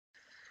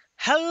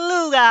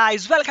Hello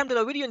guys, welcome to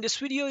the video. In this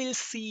video, you'll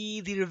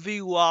see the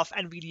review of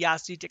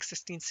NVIDIA's GTX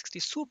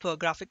 1660 Super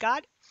graphic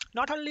card.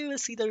 Not only will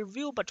see the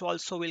review, but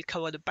also we'll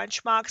cover the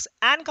benchmarks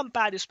and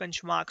compare these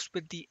benchmarks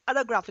with the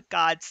other graphic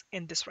cards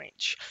in this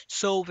range.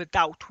 So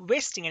without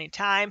wasting any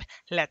time,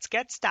 let's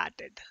get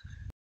started.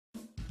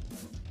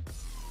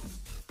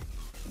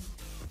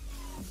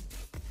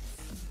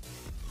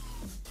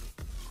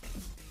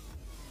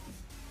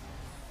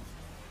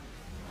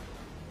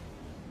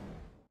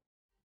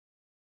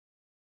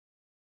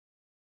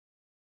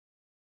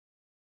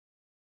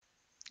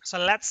 So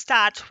let's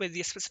start with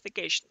the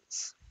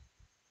specifications.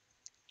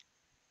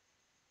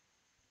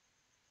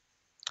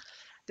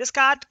 This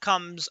card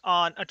comes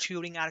on a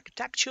Turing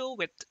architecture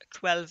with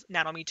 12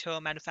 nanometer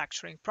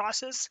manufacturing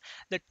process.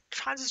 The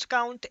transistor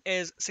count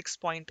is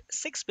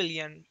 6.6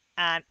 billion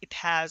and it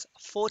has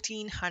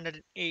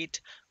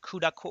 1408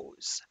 CUDA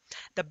cores.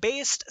 The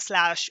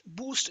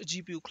base/boost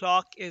GPU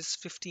clock is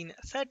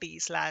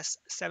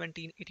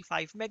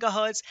 1530/1785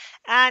 MHz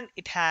and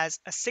it has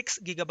a 6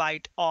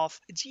 GB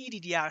of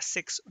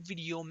GDDR6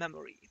 video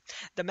memory.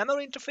 The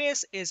memory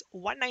interface is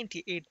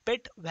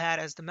 198-bit,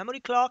 whereas the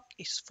memory clock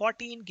is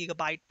 14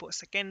 GB per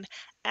second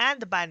and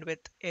the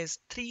bandwidth is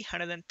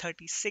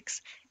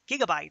 336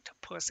 GB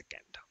per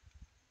second.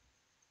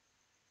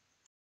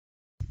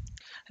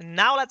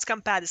 Now let's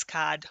compare this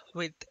card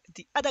with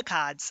the other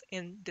cards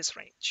in this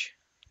range.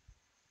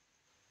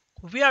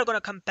 We are going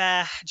to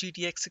compare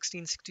GTX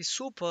 1660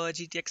 Super,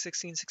 GTX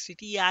 1660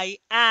 Ti,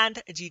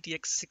 and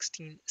GTX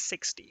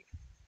 1660.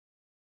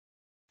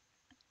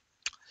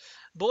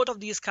 Both of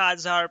these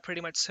cards are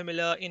pretty much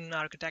similar in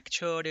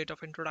architecture, date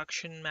of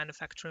introduction,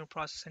 manufacturing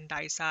process and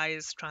die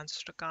size,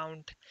 transistor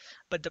count,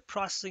 but the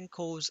processing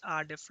cores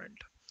are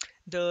different.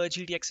 The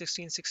GTX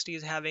 1660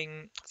 is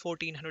having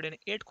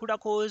 1408 CUDA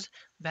cores,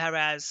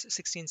 whereas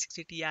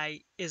 1660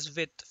 Ti is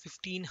with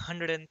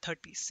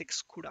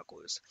 1536 CUDA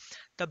cores.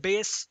 The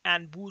base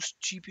and boost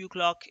GPU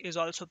clock is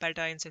also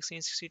better in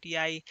 1660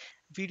 Ti.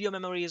 Video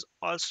memory is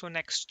also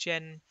next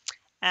gen,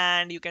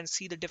 and you can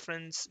see the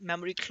difference.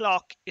 Memory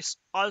clock is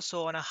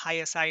also on a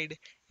higher side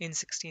in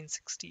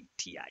 1660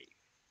 Ti.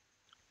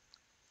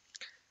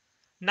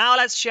 Now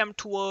let's jump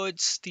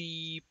towards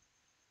the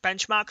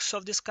benchmarks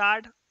of this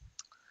card.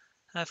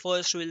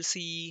 First, we'll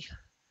see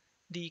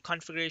the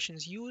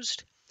configurations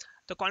used.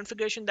 The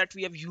configuration that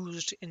we have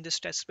used in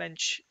this test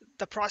bench,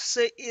 the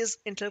processor is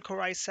Intel Core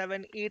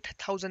i7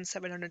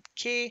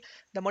 8700K.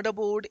 The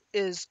motherboard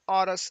is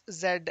Aorus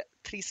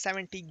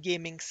Z370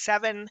 Gaming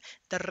 7.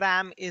 The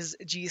RAM is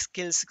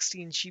G.Skill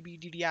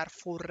 16GB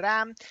DDR4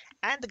 RAM.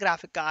 And the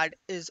graphic card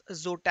is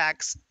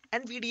ZOTAC's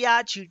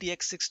NVIDIA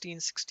GTX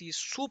 1660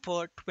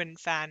 Super Twin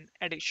Fan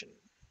Edition.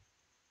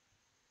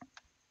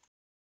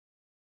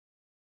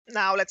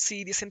 Now let's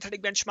see the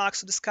synthetic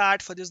benchmarks of this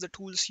card. For this, the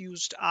tools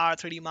used are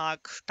 3D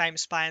Mark, Time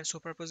Spy, and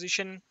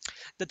Superposition.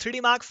 The 3D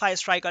Mark 5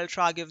 Strike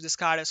Ultra gives this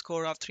card a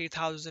score of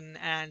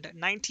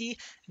 3090.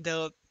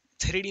 The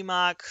 3D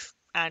Mark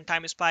and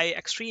Time Spy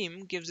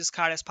Extreme gives this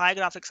card a Spy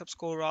Graphics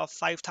subscore of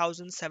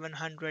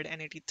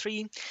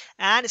 5783,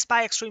 and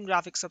Spy Extreme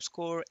Graphics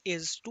subscore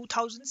is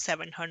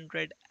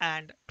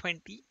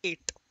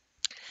 2728.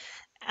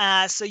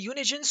 As a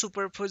Unigen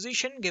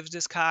Superposition gives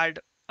this card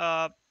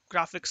a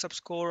graphics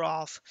subscore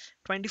of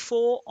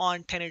 24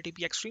 on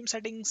 1080p extreme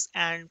settings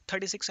and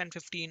 36 and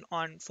 15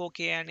 on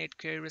 4K and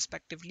 8K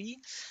respectively.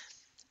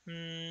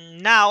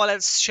 Now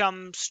let's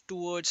jump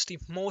towards the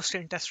most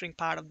interesting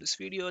part of this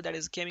video, that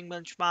is gaming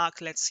benchmark.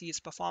 Let's see its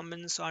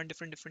performance on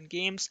different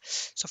games.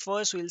 So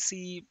first we'll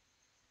see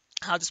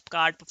how this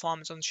card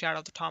performs on Shadow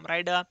of the Tomb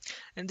Raider.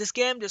 In this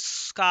game,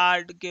 this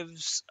card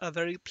gives a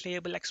very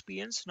playable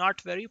experience.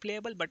 Not very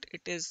playable, but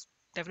it is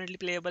definitely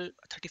playable.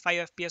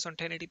 35 FPS on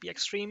 1080p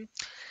extreme.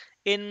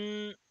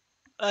 In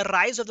a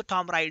Rise of the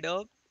Tomb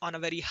Raider on a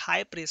very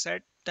high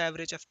preset, the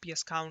average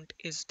FPS count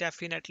is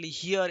definitely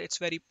here. It's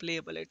very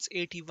playable. It's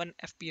 81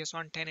 FPS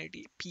on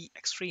 1080p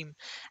extreme,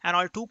 and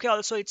on 2K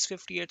also it's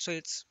 58, so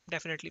it's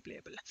definitely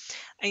playable.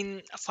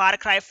 In Far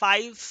Cry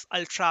 5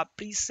 Ultra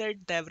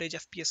preset, the average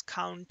FPS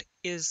count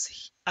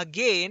is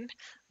again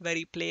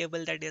very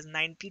playable, that is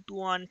 92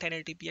 on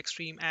 1080p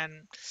extreme,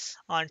 and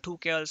on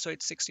 2K also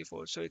it's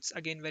 64, so it's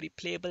again very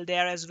playable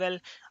there as well.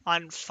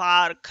 On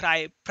Far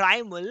Cry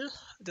Primal,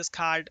 this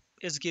card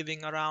is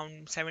giving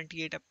around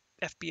 78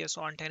 FPS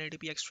on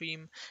 1080p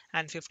extreme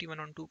and 51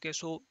 on 2K,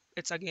 so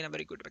it's again a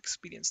very good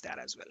experience there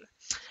as well.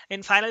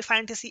 In Final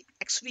Fantasy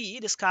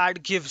XV, this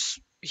card gives,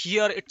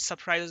 here it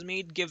surprises me,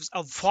 it gives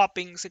a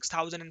whopping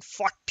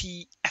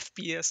 6040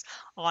 FPS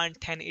on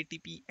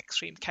 1080p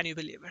extreme. Can you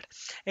believe it?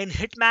 In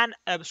Hitman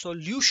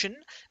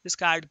Absolution, this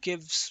card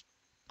gives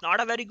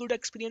not a very good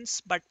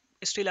experience, but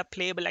still a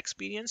playable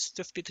experience,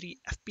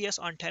 53 FPS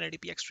on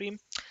 1080p extreme.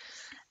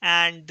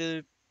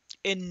 And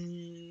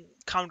in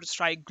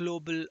Counter-Strike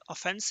Global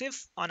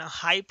Offensive on a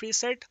high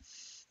preset,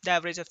 the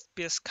average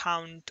FPS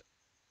count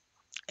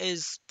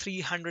is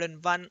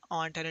 301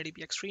 on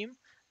 1080p extreme,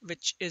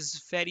 which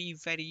is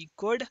very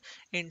good.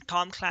 In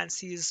Tom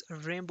Clancy's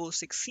Rainbow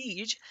Six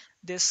Siege,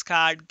 this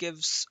card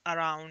gives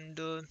around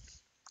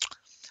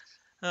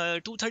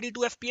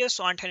 232 FPS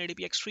on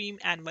 1080p Extreme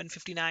and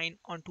 159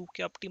 on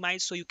 2K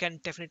optimized, so you can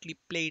definitely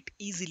play it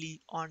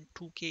easily on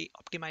 2K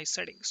optimized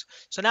settings.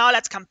 So now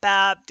let's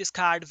compare this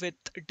card with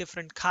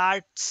different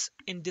cards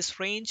in this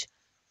range.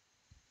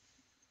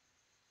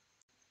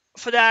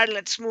 For that,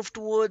 let's move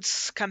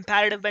towards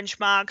comparative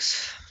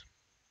benchmarks.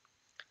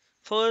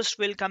 First,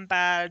 we'll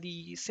compare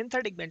the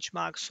synthetic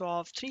benchmarks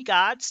of three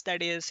cards,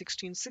 that is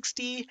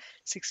 1660,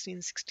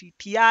 1660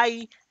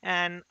 Ti,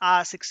 and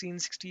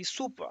R1660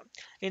 Super.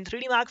 In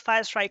 3D Mark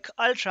V Strike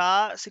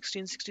Ultra,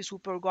 1660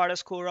 Super got a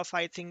score of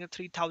I think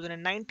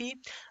 3090,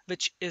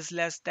 which is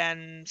less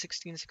than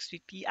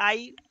 1660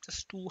 Ti,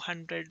 just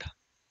 200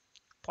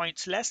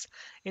 points less.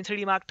 In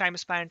 3D Mark Time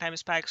Spy and Time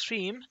Spy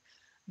Extreme,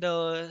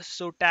 the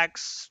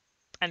ZOTAC's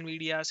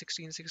NVIDIA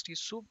 1660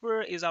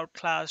 Super is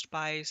outclassed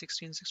by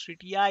 1660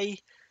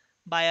 Ti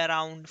by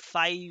around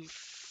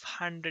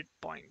 500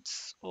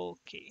 points.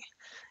 Okay.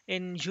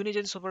 In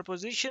Unigine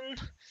superposition,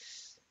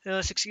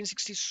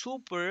 1660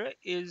 Super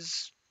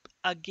is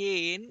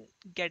again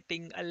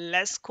getting a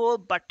less score,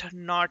 but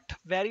not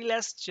very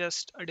less,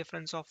 just a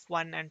difference of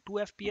 1 and 2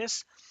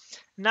 FPS.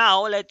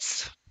 Now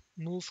let's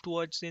move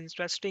towards the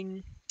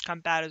interesting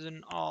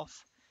comparison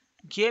of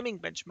gaming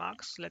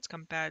benchmarks. Let's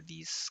compare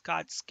these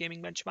cards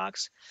gaming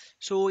benchmarks.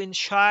 So in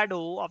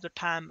Shadow of the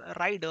Time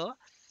Rider,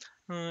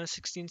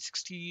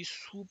 1660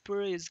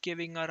 Super is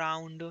giving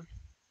around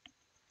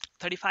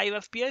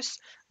 35 FPS,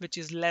 which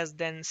is less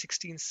than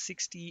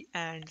 1660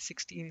 and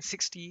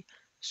 1660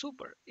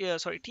 Super.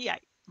 Sorry, Ti,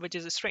 which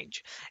is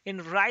strange.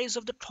 In Rise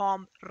of the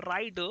Tomb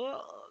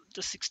Raider, the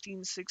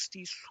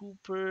 1660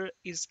 Super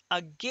is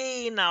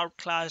again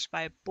outclassed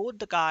by both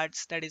the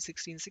cards, that is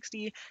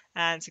 1660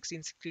 and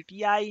 1660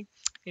 Ti.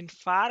 In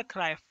Far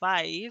Cry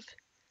 5,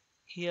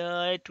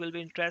 here it will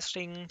be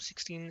interesting.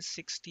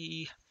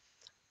 1660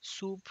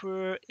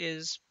 Super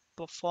is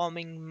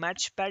performing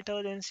much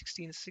better than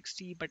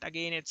 1660, but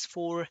again it's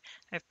 4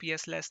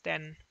 FPS less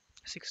than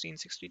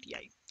 1660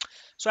 Ti.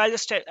 So I'm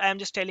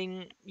just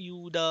telling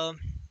you the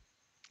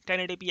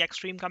 1080p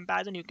extreme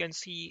comparison. You can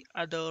see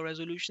other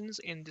resolutions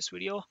in this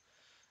video.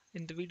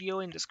 In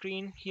the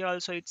screen here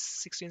also,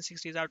 it's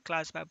 1660 is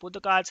outclassed by both the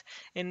cards.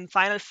 In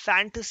Final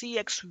Fantasy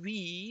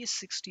XV,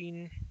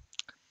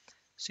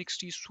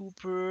 1660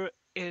 Super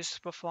is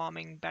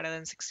performing better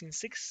than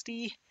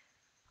 1660,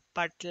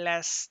 but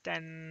less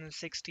than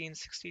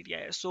 1660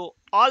 Ti. So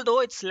although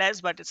it's less,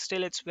 but it's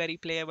very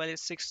playable.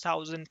 It's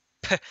 6000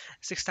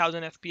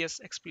 6000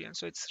 FPS experience,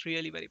 so it's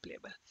really very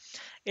playable.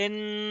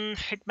 In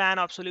Hitman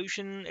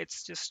Absolution,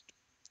 it's just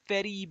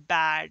very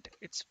bad.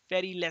 It's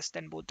very less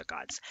than both the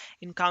cards.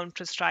 In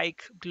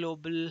Counter-Strike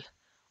Global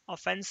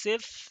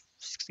Offensive,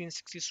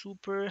 1660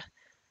 Super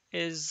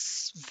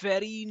is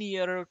very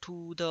near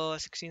to the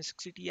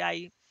 1660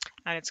 Ti,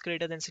 and it's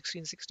greater than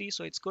 1660,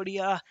 so it's good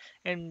here.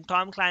 In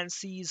Tom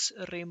Clancy's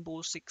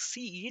Rainbow Six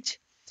Siege,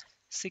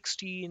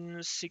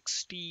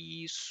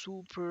 1660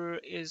 Super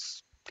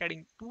is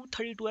getting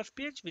 232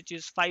 FPS, which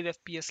is 5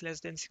 FPS less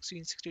than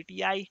 1660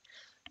 Ti,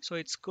 so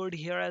it's good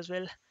here as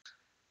well.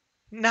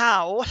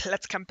 Now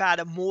let's compare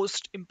the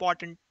most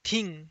important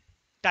thing,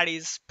 that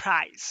is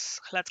price.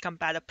 Let's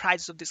compare the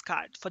prices of this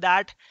card. For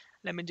that,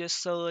 let me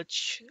just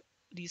search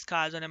these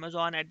cards on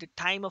Amazon. At the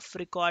time of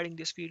recording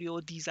this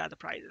video, these are the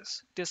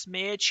prices. This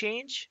may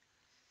change,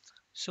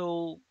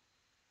 so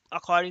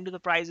according to the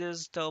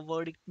prices the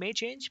verdict may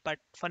change, but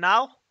for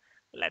now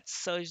let's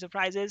search the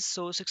prices.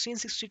 So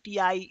 1660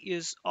 Ti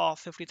is of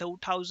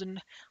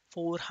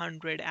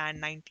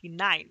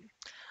 52,499.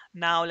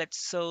 Now let's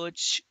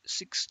search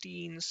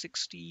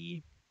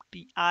 1660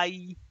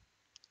 Ti.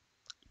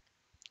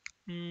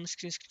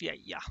 1660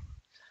 Ti, yeah,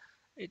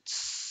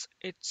 it's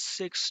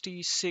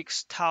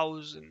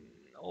 66,000.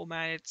 Oh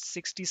man, it's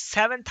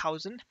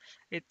 67,000.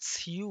 It's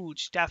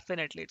huge.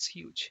 Definitely it's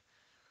huge.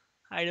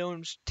 I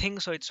don't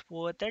think so it's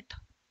worth it.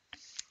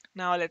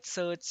 Now let's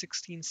search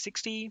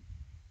 1660.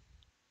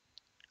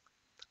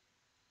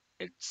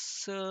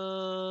 It's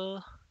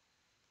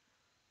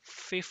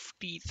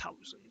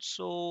 50,000.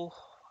 So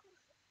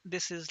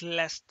this is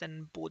less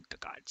than both the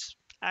cards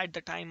at the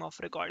time of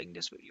recording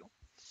this video.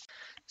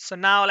 So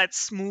now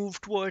let's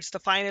move towards the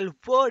final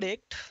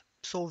verdict.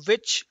 So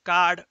which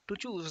card to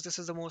choose? This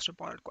is the most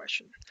important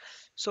question.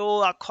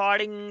 So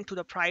according to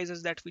the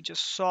prices that we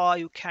just saw,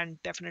 you can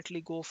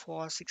definitely go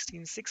for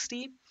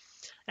 1660.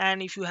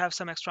 And if you have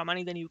some extra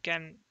money, then you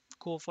can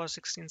go for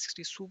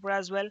 1660 Super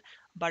as well.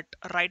 But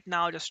right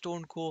now, just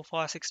don't go for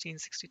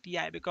 1660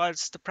 Ti,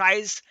 because the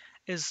price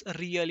is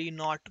really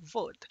not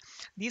worth.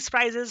 These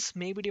prices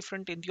may be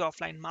different in the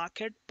offline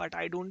market, but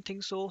I don't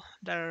think so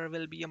there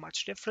will be a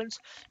much difference.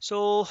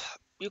 So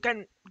you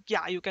can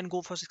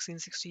go for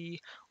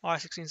 1660 or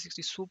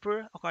 1660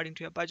 Super according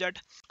to your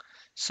budget.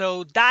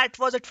 So that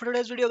was it for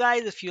today's video,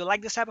 guys. If you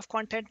like this type of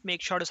content,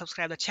 make sure to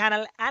subscribe the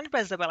channel and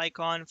press the bell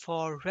icon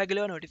for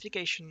regular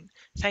notification.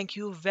 Thank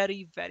you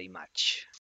very much.